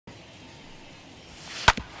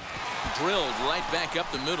drilled right back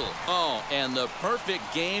up the middle. Oh, and the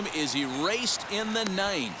perfect game is erased in the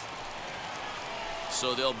ninth.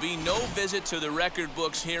 So there'll be no visit to the record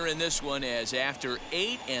books here in this one, as after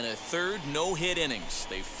 8 1/3 no-hit innings,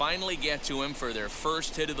 they finally get to him for their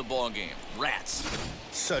first hit of the ballgame. Rats.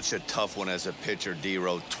 Such a tough one as a pitcher,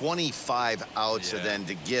 D-Row. 25 outs, and then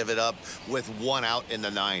to give it up with 1 out in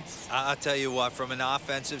the ninth. I'll tell you what, from an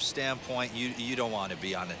offensive standpoint, you don't want to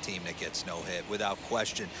be on a team that gets no hit, without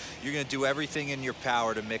question. You're going to do everything in your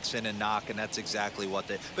power to mix in a knock, and that's exactly what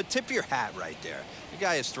they... But tip your hat right there. The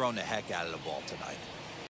guy has thrown the heck out of the ball tonight.